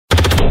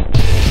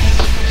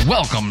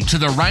Welcome to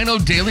the Rhino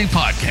Daily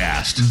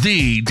Podcast,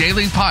 the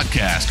daily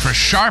podcast for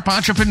sharp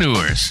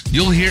entrepreneurs.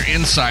 You'll hear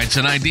insights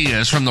and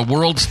ideas from the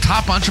world's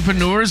top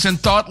entrepreneurs and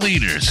thought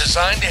leaders,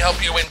 designed to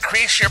help you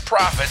increase your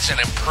profits and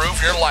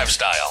improve your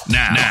lifestyle.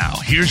 Now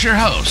here's your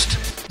host,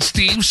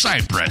 Steve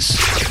Cypress.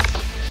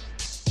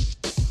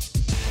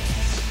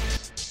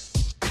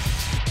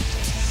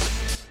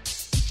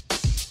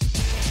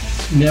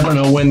 You never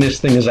know when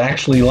this thing is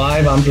actually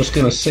live. I'm just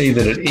going to say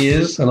that it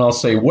is, and I'll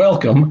say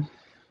welcome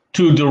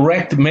to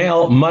Direct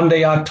Mail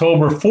Monday,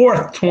 October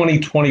 4th,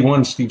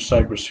 2021. Steve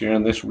Cypress here,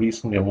 and this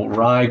recently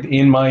arrived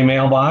in my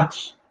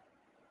mailbox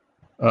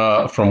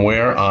from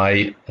where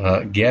I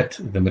get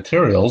the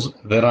materials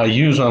that I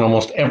use on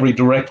almost every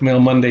Direct Mail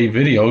Monday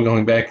video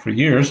going back for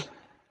years,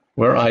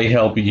 where I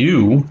help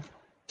you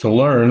to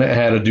learn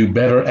how to do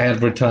better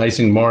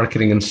advertising,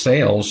 marketing, and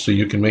sales so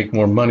you can make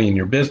more money in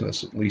your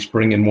business, at least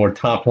bring in more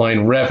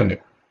top-line revenue.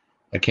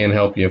 I can't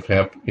help you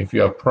if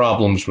you have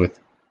problems with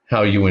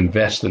how you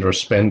invest it or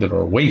spend it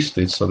or waste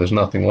it, so there's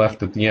nothing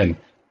left at the end.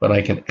 But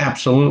I can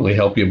absolutely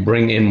help you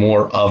bring in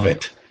more of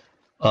it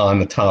on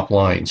the top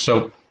line.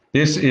 So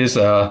this is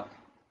a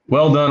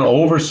well-done,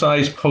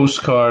 oversized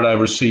postcard I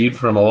received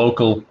from a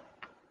local,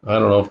 I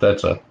don't know if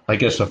that's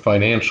a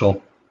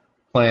financial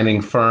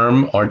planning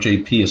firm,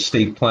 RJP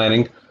Estate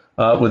Planning,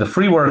 with a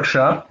free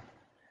workshop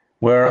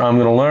where I'm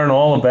going to learn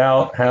all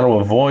about how to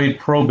avoid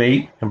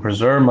probate and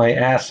preserve my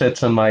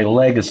assets and my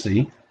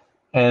legacy.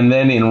 And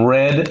then in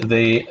red,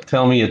 they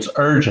tell me it's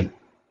urgent,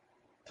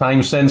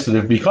 time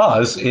sensitive,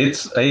 because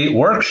it's a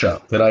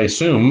workshop that I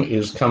assume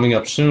is coming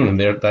up soon,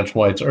 and that's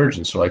why it's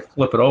urgent. So I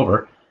flip it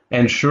over,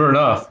 and sure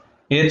enough,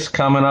 it's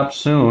coming up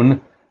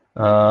soon,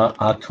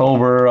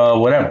 October,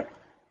 whatever.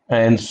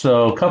 And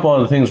so a couple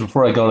other things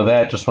before I go to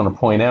that, just want to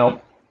point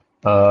out,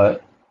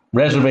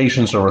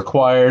 reservations are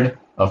required.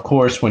 Of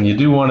course, when you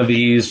do one of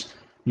these,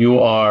 you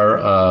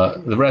are,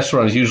 the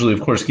restaurant is usually, of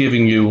course,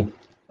 giving you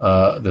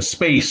the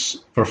space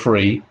for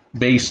free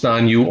based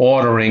on you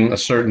ordering a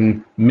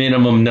certain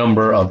minimum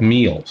number of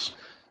meals.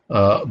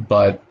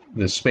 But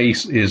the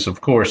space is,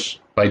 of course,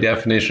 by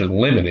definition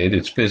limited.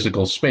 It's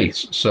physical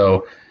space.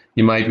 So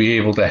you might be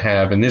able to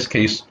have, in this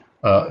case,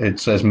 it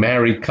says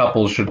married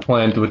couples should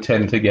plan to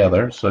attend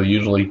together. So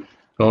usually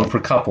going for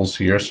couples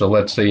here. So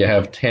let's say you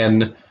have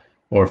 10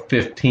 or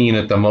 15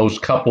 at the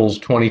most couples,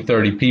 20,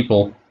 30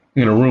 people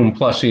in a room,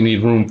 plus you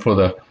need room for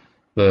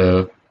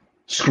the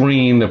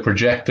screen, the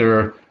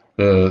projector,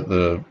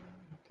 the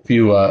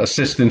few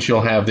assistants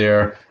you'll have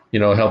there,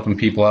 helping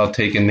people out,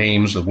 taking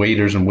names. The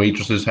waiters and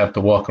waitresses have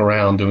to walk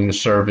around doing the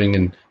serving,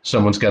 and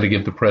someone's got to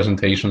give the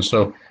presentation.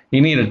 So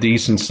you need a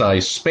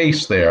decent-sized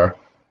space there,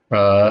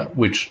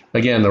 which,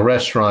 again, the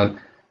restaurant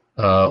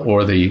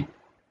or the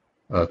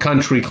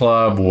country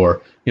club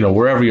or,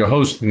 wherever you're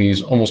hosting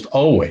these, almost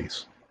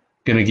always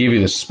going to give you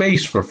the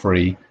space for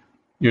free.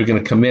 You're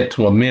going to commit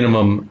to a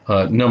minimum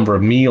number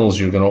of meals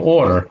you're going to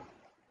order.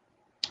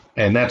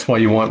 And that's why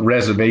you want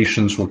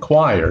reservations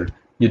required.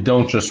 You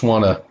don't just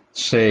want to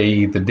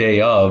say the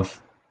day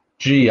of,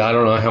 gee, I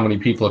don't know how many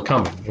people are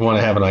coming. You want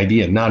to have an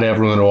idea. Not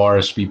everyone who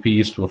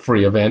RSVPs to a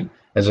free event,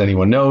 as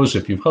anyone knows,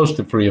 if you've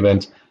hosted free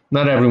events,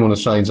 not everyone who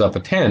signs up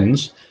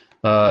attends.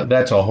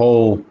 That's a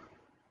whole,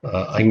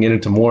 I can get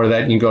into more of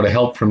that. You can go to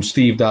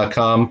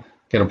helpfromsteve.com,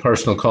 get a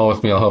personal call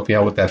with me. I'll help you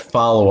out with that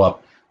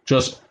follow-up.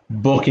 Just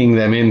booking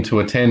them in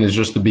to attend is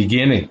just the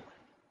beginning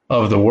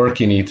of the work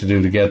you need to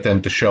do to get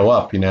them to show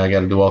up. I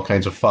got to do all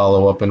kinds of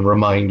follow-up and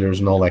reminders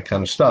and all that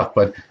kind of stuff.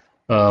 But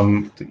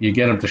you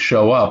get them to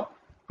show up,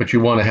 but you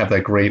want to have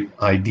that great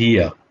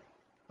idea,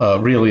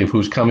 really, of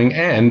who's coming.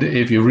 And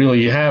if you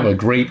really have a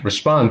great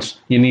response,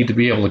 you need to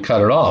be able to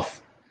cut it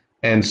off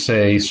and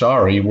say,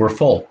 sorry, we're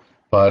full,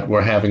 but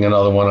we're having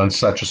another one on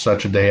such and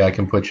such a day. I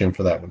can put you in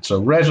for that one.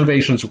 So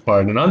reservations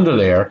required. And under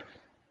there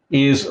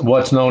is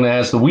what's known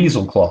as the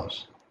weasel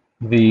clause,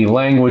 the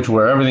language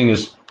where everything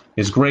is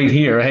great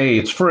here. Hey,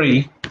 it's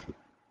free.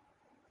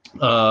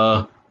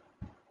 And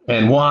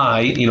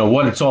why,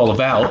 what it's all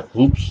about.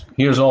 Oops.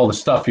 Here's all the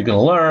stuff you're going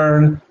to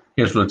learn.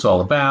 Here's what it's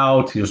all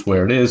about. Here's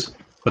where it is.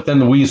 But then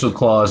the weasel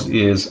clause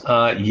is,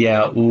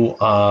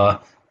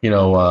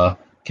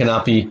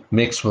 cannot be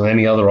mixed with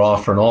any other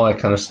offer and all that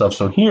kind of stuff.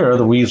 So here,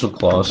 the weasel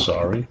clause,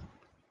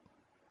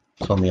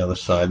 it's on the other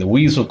side. The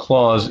weasel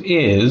clause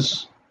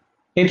is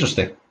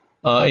interesting.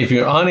 If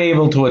you're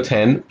unable to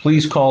attend,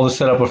 please call to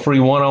set up a free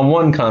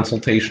one-on-one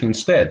consultation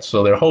instead.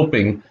 So they're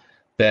hoping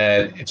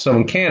that if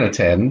someone can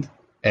attend,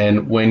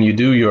 and when you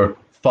do your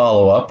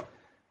follow-up,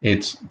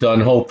 it's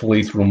done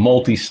hopefully through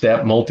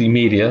multi-step,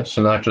 multimedia,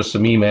 so not just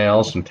some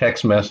emails and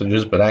text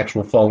messages, but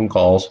actual phone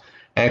calls,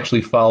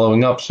 actually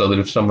following up so that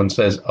if someone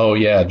says, oh,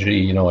 yeah,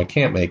 gee, I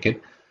can't make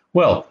it,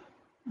 well,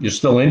 you're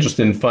still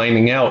interested in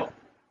finding out,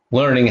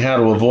 learning how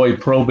to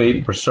avoid probate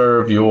and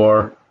preserve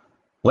your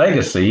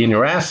legacy and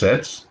your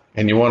assets,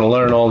 and you want to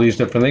learn all these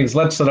different things,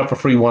 let's set up a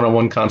free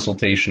one-on-one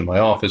consultation in my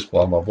office,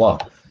 blah, blah, blah.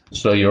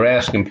 So you're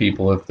asking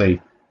people if they,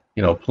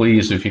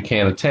 please, if you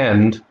can't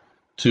attend,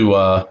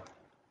 to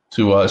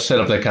set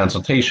up that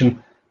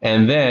consultation.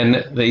 And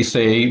then they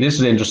say, this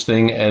is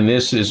interesting, and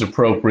this is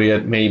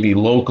appropriate maybe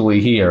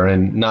locally here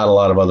and not a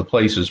lot of other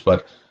places,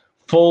 but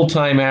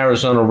full-time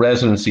Arizona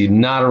residency,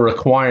 not a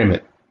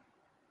requirement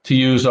to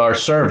use our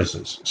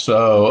services.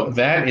 So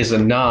that is a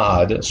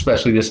nod,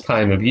 especially this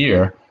time of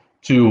year,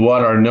 to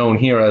what are known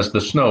here as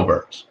the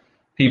snowbirds.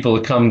 People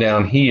that come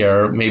down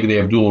here, maybe they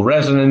have dual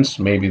residence,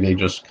 maybe they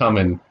just come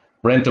and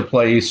rent a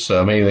place,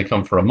 maybe they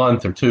come for a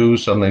month or two,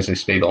 sometimes they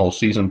stay the whole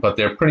season, but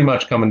they're pretty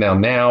much coming down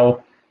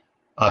now,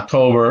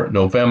 October,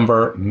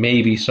 November,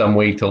 maybe some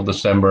wait till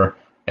December,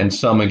 and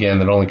some, again,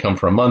 that only come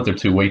for a month or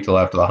two, wait till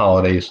after the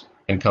holidays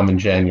and come in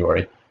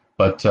January.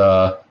 But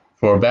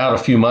for about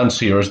a few months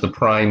here is the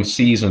prime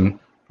season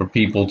for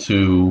people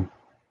to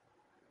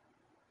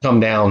come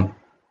down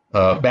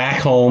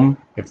back home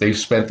if they've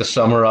spent the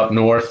summer up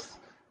north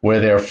where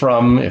they're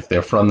from, if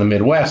they're from the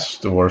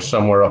Midwest or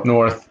somewhere up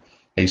north.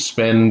 They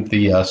spend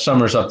the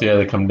summers up there,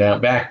 they come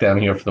back down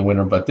here for the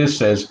winter. But this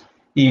says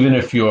even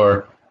if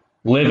you're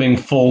living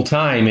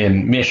full-time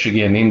in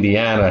Michigan,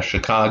 Indiana,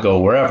 Chicago,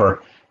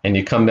 wherever, and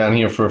you come down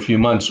here for a few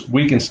months,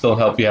 we can still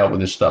help you out with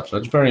this stuff. So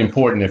it's very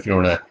important if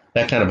you're in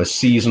that kind of a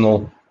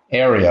seasonal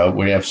area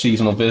where you have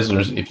seasonal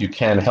visitors, if you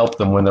can help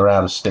them when they're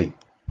out of state.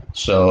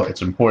 So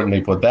it's important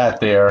they put that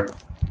there.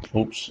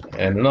 Oops.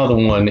 And another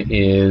one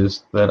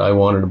is that I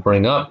wanted to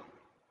bring up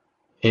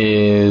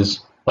is,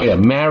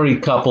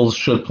 married couples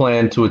should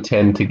plan to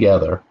attend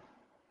together.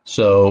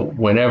 So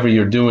whenever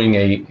you're doing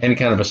any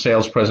kind of a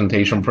sales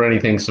presentation for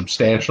anything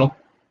substantial,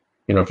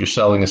 if you're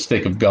selling a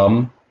stick of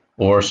gum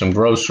or some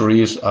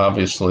groceries,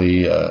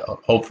 obviously,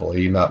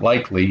 hopefully, not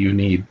likely, you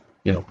need,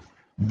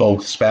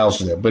 both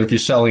spouses there. But if you're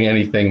selling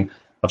anything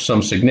of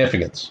some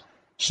significance,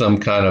 some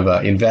kind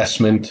of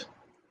investment,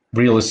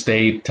 real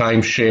estate,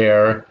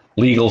 timeshare,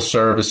 legal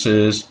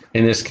services,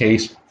 in this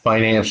case,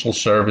 financial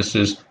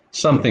services,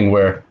 something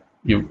where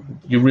you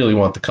really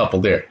want the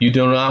couple there. You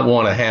do not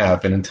want to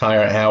have an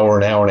entire hour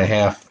and a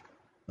half,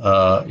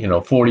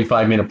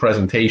 45-minute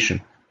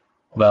presentation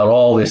about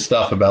all this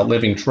stuff about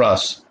living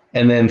trusts,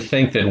 and then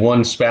think that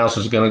one spouse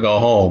is going to go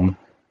home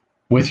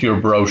with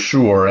your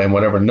brochure and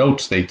whatever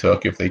notes they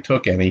took, if they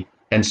took any,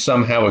 and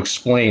somehow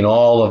explain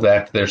all of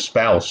that to their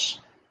spouse,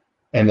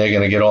 and they're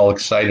going to get all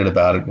excited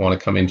about it and want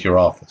to come into your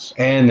office.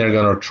 And they're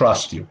going to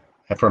trust you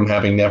from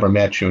having never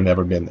met you,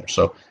 never been there.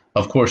 So,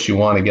 of course, you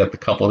want to get the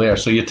couple there.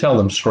 So you tell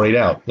them straight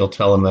out. You'll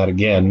tell them that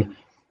again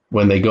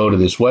when they go to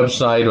this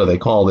website or they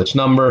call this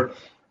number.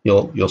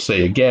 You'll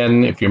say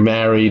again, if you're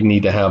married,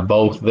 need to have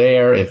both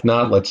there. If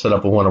not, let's set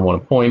up a one-on-one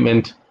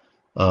appointment.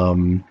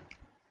 And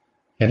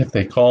if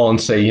they call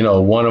and say,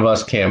 one of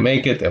us can't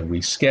make it, they'll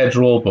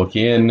reschedule, book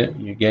you in.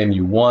 Again,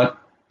 you want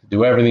to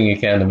do everything you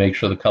can to make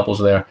sure the couple's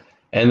there.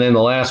 And then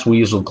the last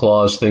weasel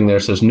clause thing there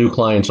says new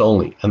clients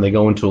only. And they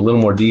go into a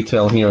little more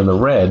detail here in the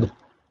red.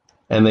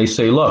 And they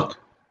say, look,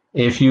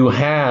 if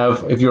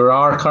you're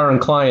our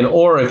current client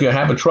or if you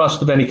have a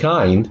trust of any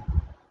kind,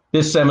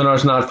 this seminar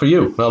is not for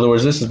you. In other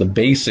words, this is the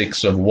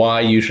basics of why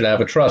you should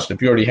have a trust.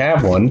 If you already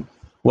have one,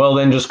 well,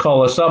 then just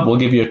call us up. We'll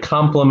give you a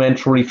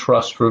complimentary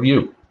trust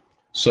review.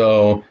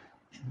 So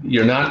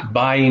you're not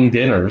buying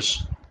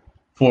dinners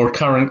for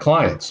current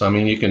clients. I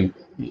mean, you can,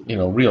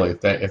 really,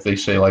 if they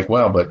say like,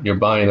 well, but you're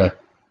buying a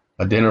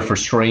dinner for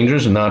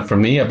strangers and not for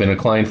me. I've been a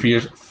client for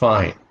years.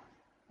 Fine.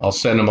 I'll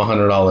send them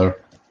 $100,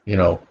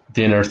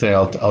 dinner thing.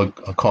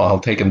 I'll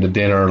take them to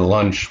dinner,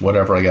 lunch,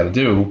 whatever I got to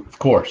do, of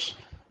course.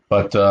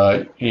 But,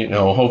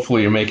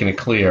 hopefully you're making it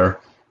clear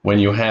when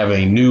you have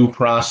a new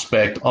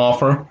prospect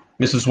offer.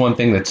 This is one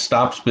thing that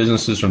stops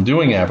businesses from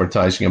doing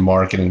advertising and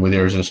marketing with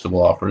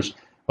irresistible offers.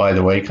 By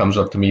the way, it comes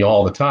up to me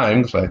all the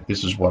time because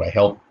this is what I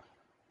help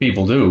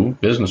people do,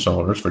 business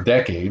owners, for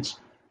decades,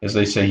 is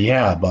they say,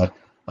 yeah, but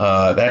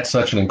that's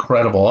such an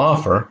incredible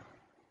offer.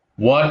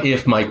 What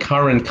if my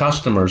current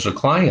customers or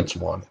clients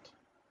want it?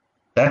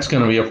 That's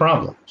going to be a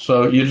problem.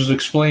 So you just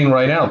explain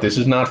right out, this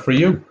is not for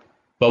you,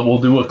 but we'll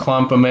do a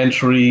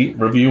complimentary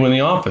review in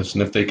the office.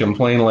 And if they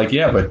complain like,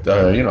 yeah, but,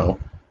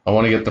 I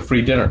want to get the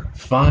free dinner,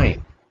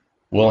 fine.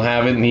 We'll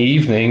have it in the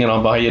evening and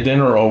I'll buy you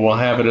dinner, or we'll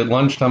have it at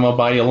lunchtime, I'll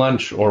buy you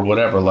lunch, or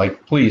whatever.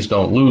 Like, please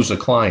don't lose a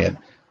client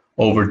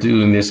over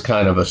doing this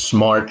kind of a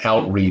smart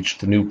outreach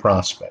to new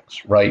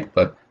prospects, right?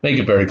 But make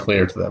it very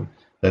clear to them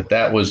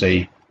that was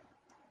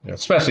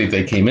especially if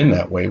they came in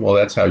that way, well,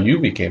 that's how you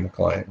became a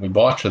client. We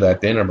bought you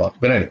that dinner. But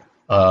anyway,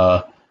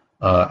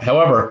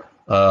 however,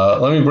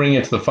 let me bring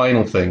you to the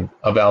final thing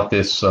about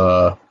this.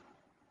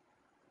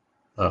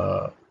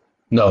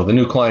 No, the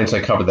new clients, I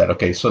covered that.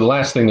 Okay, so the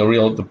last thing,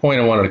 the point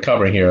I wanted to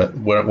cover here,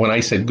 when I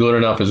said good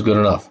enough is good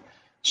enough.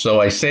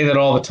 So I say that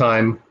all the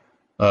time.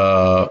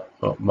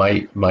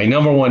 My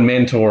number one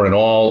mentor in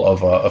all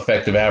of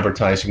effective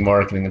advertising,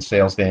 marketing, and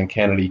sales, Dan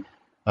Kennedy,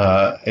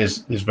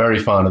 is very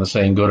fond of the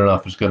saying good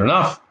enough is good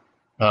enough.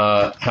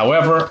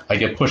 However, I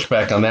get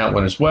pushback on that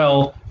one as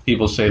well.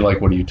 People say,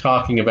 like, what are you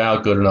talking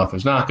about? Good enough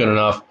is not good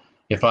enough.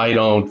 If I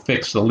don't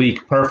fix the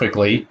leak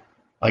perfectly,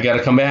 I got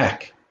to come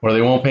back, or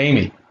they won't pay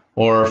me.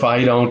 Or if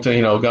I don't,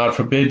 God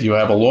forbid, you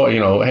have a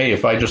lawyer, hey,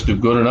 if I just do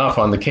good enough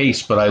on the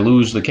case, but I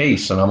lose the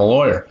case and I'm a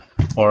lawyer,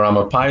 or I'm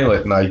a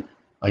pilot and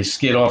I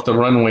skid off the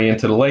runway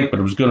into the lake, but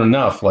it was good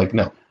enough. Like,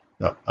 no.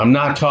 I'm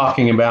not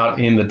talking about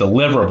in the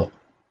deliverable,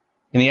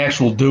 in the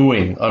actual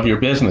doing of your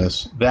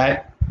business.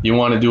 That you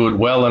want to do it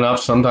well enough.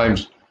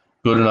 Sometimes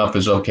good enough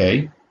is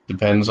okay.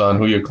 Depends on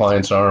who your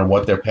clients are and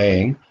what they're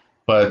paying.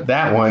 But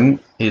that one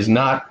is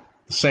not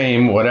the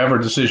same. Whatever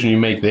decision you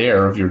make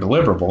there of your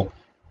deliverable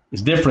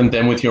is different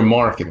than with your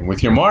marketing.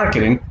 With your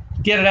marketing,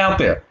 get it out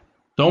there.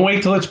 Don't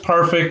wait till it's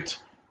perfect.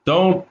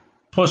 Don't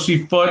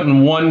pussyfoot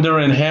and wonder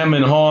and hem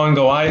and haw and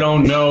go, I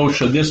don't know.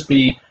 Should this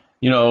be,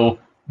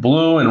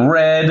 blue and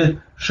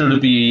red? Should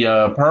it be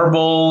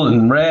purple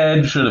and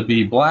red? Should it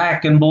be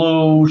black and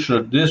blue?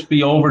 Should this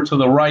be over to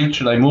the right?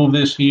 Should I move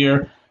this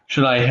here?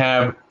 Should I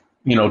have,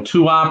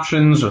 2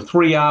 options or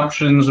 3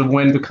 options of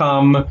when to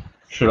come?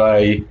 Should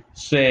I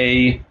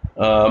say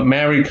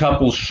married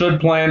couples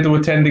should plan to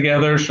attend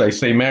together? Should I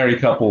say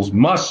married couples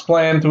must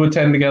plan to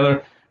attend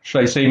together?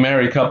 Should I say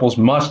married couples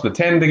must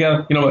attend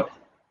together?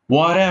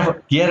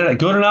 Whatever. Get it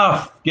good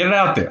enough. Get it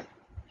out there.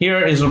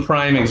 Here is a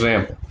prime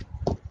example.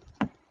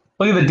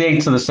 Look at the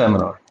dates of the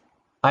seminar.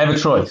 I have a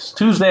choice.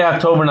 Tuesday,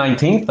 October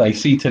 19th. I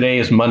see today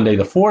is Monday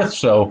the 4th,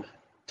 so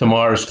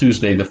tomorrow's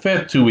Tuesday the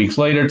 5th. 2 weeks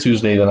later,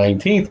 Tuesday the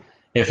 19th.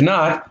 If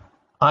not,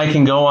 I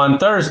can go on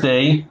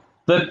Thursday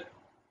the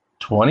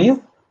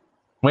 20th.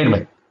 Wait a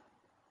minute.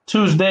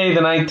 Tuesday the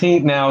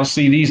 19th. Now,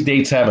 see, these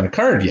dates haven't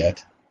occurred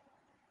yet.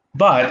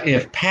 But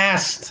if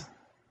past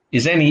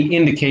is any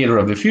indicator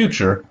of the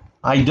future,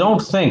 I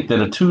don't think that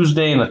a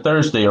Tuesday and a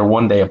Thursday are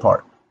one day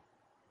apart.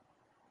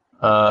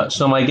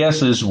 So my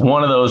guess is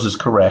one of those is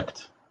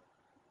correct.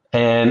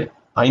 And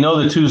I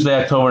know the Tuesday,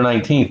 October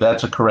 19th,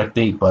 that's a correct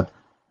date, but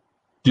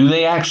do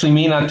they actually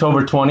mean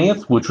October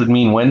 20th, which would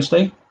mean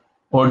Wednesday?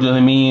 Or do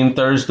they mean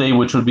Thursday,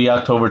 which would be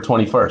October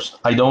 21st?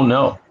 I don't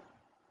know.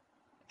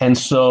 And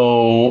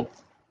so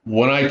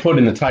when I put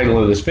in the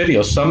title of this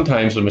video,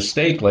 sometimes a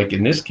mistake, like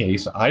in this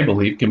case, I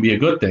believe can be a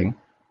good thing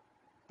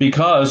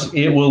because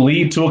it will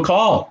lead to a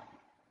call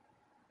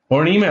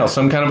or an email,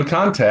 some kind of a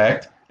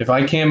contact. If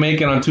I can't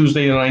make it on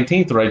Tuesday the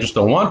 19th, or I just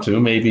don't want to,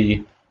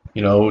 maybe,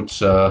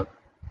 it's, I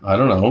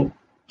don't know,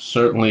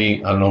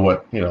 certainly, I don't know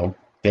what,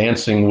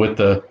 Dancing with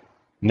the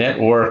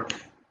Network,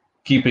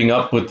 keeping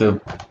up with the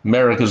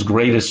America's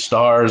Greatest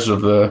Stars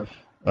of the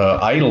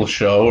Idol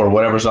show or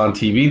whatever's on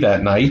TV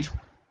that night,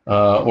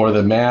 or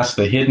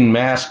the hidden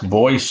mask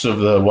voice of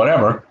the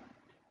whatever,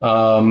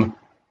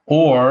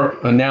 or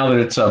now that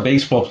it's a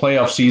baseball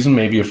playoff season,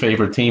 maybe your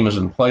favorite team is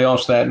in the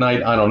playoffs that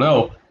night, I don't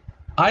know.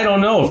 I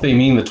don't know if they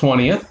mean the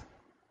 20th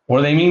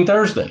or they mean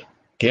Thursday.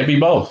 Can't be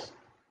both.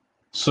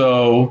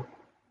 So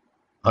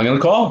I'm going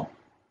to call.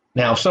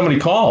 Now, if somebody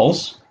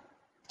calls,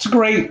 it's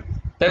great.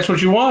 That's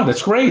what you want.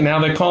 That's great. Now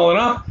they're calling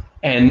up,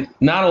 and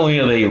not only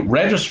are they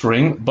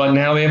registering, but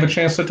now they have a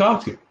chance to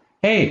talk to you.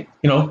 Hey,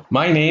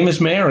 my name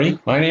is Mary.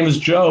 My name is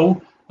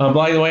Joe.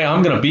 By the way,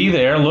 I'm going to be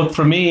there. Look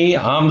for me.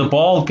 I'm the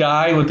bald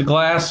guy with the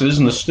glasses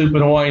and the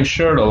stupid Hawaiian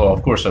shirt, although,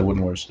 of course, I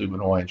wouldn't wear a stupid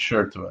Hawaiian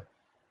shirt to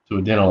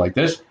a dinner like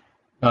this.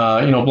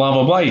 Blah,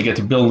 blah, blah. You get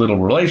to build a little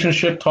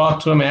relationship, talk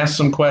to them, ask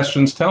some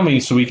questions, tell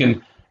me so we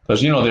can,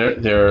 because,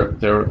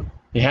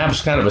 they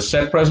have kind of a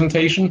set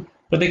presentation,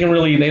 but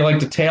they like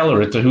to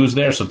tailor it to who's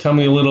there. So tell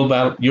me a little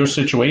about your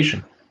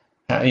situation.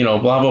 Blah,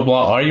 blah,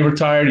 blah. Are you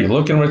retired? Are you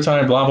looking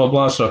retired? Blah, blah,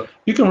 blah. So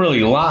you can really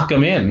lock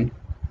them in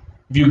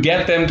if you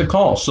get them to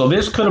call. So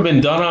this could have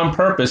been done on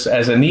purpose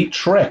as a neat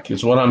trick,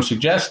 is what I'm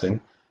suggesting,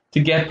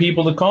 to get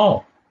people to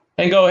call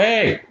and go,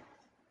 hey,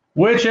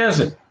 which is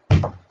it?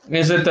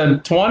 Is it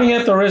the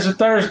 20th or is it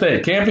Thursday?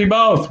 It can't be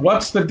both.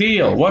 What's the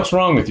deal? What's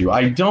wrong with you?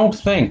 I don't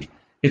think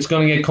it's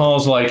going to get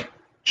calls like,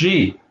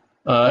 gee,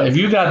 if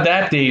you got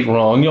that date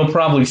wrong, you'll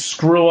probably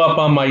screw up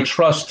on my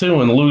trust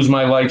too and lose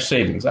my life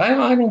savings.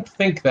 I don't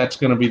think that's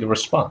going to be the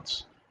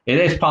response. It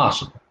is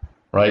possible,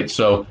 right?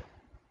 So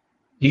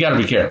you got to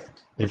be careful.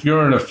 If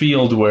you're in a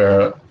field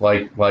where,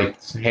 like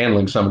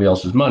handling somebody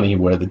else's money,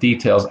 where the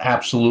details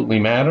absolutely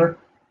matter,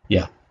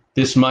 yeah,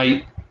 this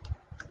might,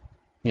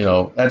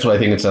 that's why I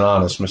think it's an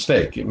honest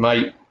mistake. It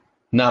might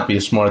not be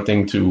a smart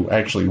thing to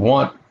actually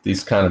want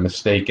this kind of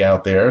mistake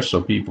out there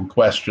so people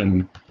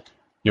question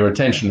your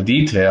attention to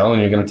detail,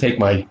 and you're going to take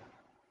my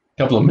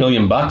couple of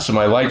 $1,000,000 of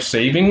my life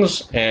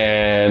savings,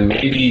 and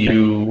maybe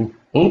you,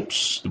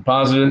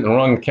 deposited it in the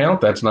wrong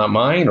account, that's not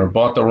mine, or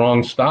bought the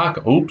wrong stock,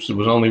 it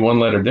was only one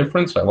letter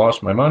difference, I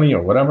lost my money,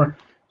 or whatever.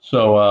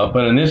 So,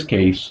 but in this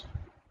case,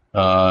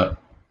 it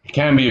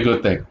can be a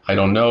good thing. I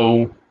don't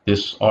know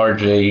this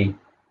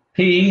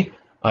RJP,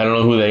 I don't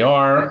know who they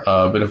are,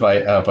 but if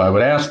I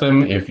would ask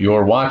them, if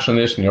you're watching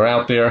this and you're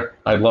out there,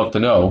 I'd love to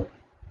know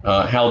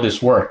how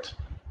this worked.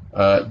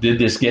 Did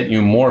this get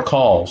you more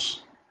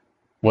calls?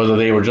 Whether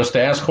they were just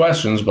to ask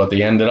questions, but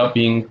they ended up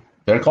being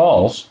their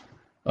calls.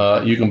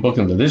 You can book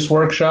them to this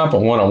workshop, a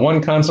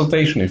one-on-one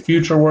consultation, a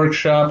future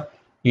workshop.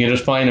 You can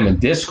just find them and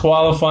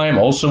disqualify them.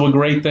 Also a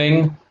great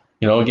thing.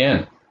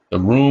 Again, the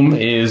room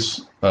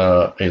is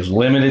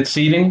limited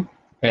seating,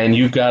 and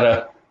you've got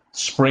to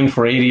spring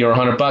for $80 or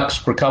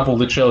 $100 per couple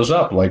that shows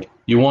up. Like,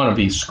 you want to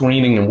be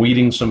screening and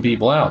weeding some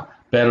people out.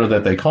 Better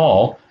that they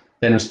call.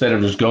 than instead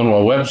of just going to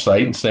a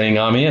website and saying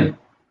I'm in,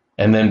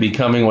 and then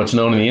becoming what's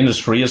known in the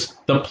industry as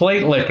the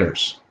plate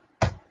lickers.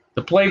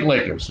 The plate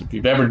lickers. If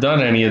you've ever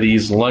done any of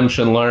these lunch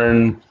and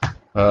learn,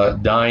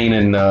 dine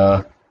and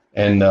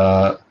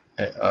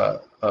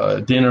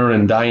dinner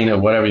and dine, or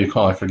whatever you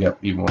call it, I forget,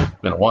 even it's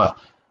been a while.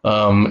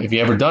 If you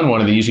ever done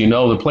one of these, you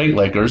know the plate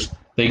lickers.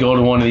 They go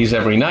to one of these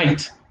every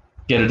night,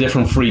 get a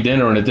different free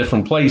dinner in a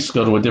different place,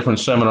 go to a different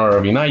seminar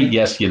every night,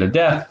 yes you to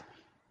death,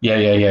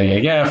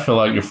 yeah, fill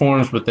out your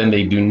forms, but then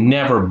they do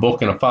never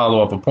book in a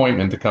follow-up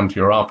appointment to come to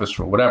your office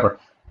for whatever.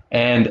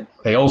 And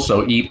they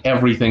also eat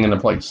everything in the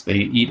place. They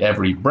eat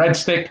every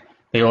breadstick,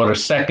 they order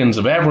seconds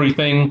of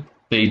everything,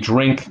 they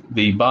drink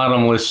the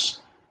bottomless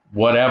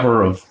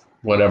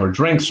whatever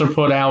drinks are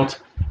put out,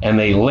 and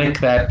they lick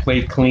that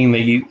plate clean.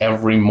 They eat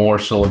every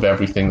morsel of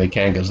everything they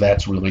can, because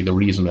that's really the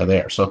reason they're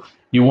there. So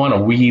you want to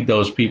weed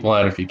those people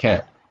out if you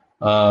can.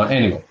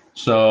 Anyway,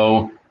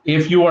 so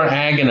if you are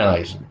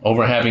agonizing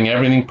over having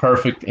everything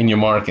perfect in your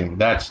marketing,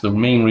 that's the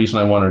main reason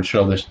I wanted to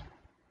show this.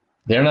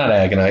 They're not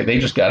agonizing. They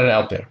just got it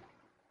out there,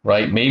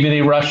 right? Maybe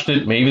they rushed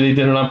it. Maybe they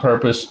did it on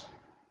purpose.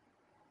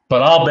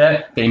 But I'll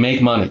bet they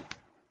make money.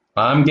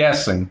 I'm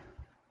guessing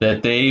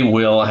that they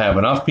will have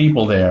enough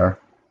people there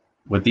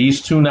with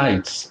these 2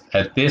 nights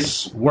at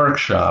this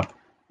workshop.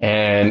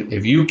 And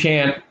if you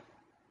can't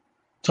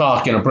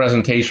talk in a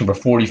presentation for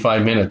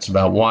 45 minutes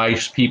about why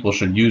people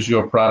should use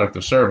your product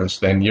or service,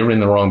 then you're in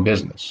the wrong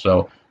business.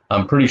 So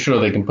I'm pretty sure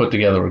they can put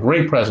together a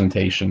great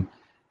presentation.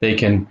 They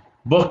can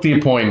book the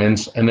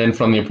appointments, and then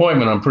from the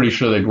appointment, I'm pretty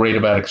sure they're great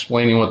about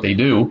explaining what they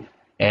do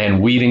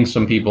and weeding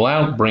some people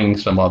out, bringing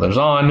some others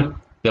on.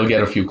 They'll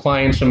get a few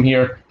clients from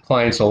here.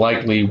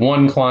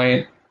 One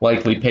client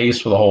likely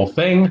pays for the whole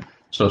thing.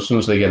 So as soon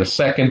as they get a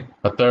second,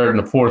 a third, and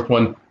a fourth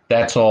one,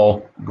 that's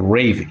all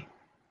gravy.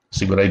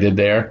 See what I did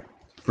there?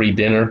 Free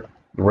dinner,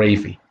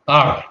 gravy.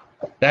 All right,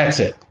 that's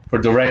it for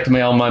Direct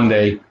Mail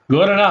Monday.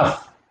 Good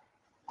enough.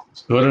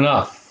 It's good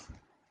enough.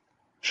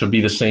 Should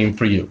be the same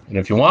for you. And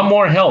if you want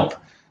more help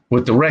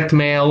with direct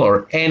mail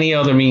or any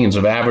other means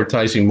of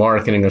advertising,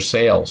 marketing, or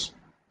sales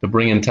to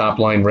bring in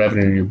top-line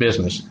revenue to your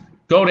business,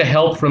 go to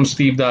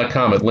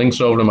helpfromsteve.com. It links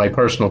over to my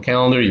personal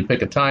calendar. You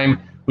pick a time,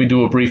 we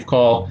do a brief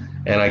call,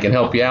 and I can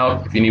help you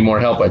out. If you need more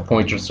help, I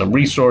point you to some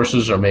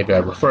resources, or maybe I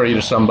refer you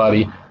to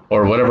somebody,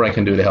 or whatever I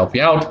can do to help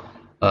you out.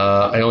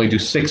 I only do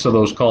 6 of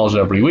those calls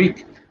every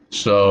week.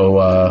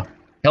 So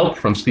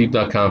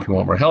helpfromsteve.com if you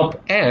want more help.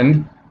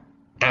 And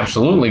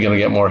absolutely going to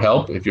get more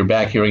help if you're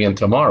back here again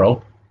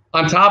tomorrow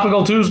on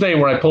Topical Tuesday,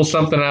 where I pull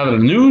something out of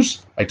the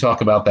news. I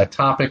talk about that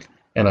topic,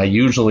 and I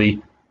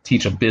usually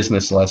teach a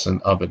business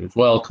lesson of it as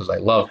well, because I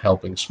love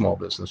helping small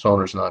business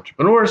owners and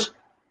entrepreneurs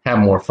have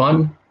more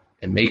fun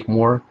and make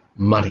more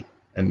money.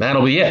 And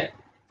that'll be it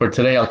for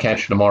today. I'll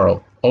catch you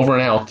tomorrow. Over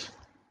and out.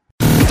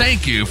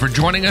 Thank you for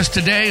joining us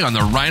today on the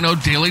Rhino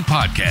Daily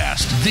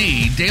Podcast,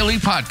 the daily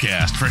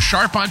podcast for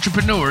sharp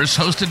entrepreneurs,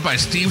 hosted by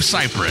Steve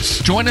Cypress.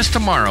 Join us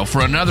tomorrow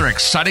for another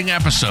exciting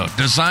episode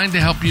designed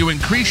to help you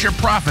increase your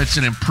profits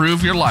and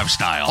improve your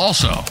lifestyle.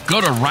 Also, go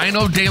to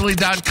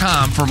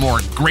rhinodaily.com for more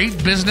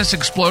great business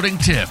exploding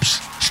tips,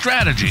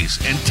 strategies,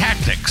 and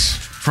tactics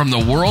from the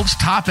world's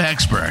top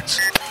experts.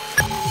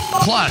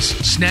 Plus,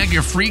 snag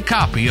your free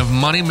copy of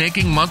Money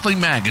Making Monthly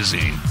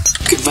magazine.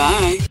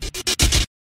 Goodbye.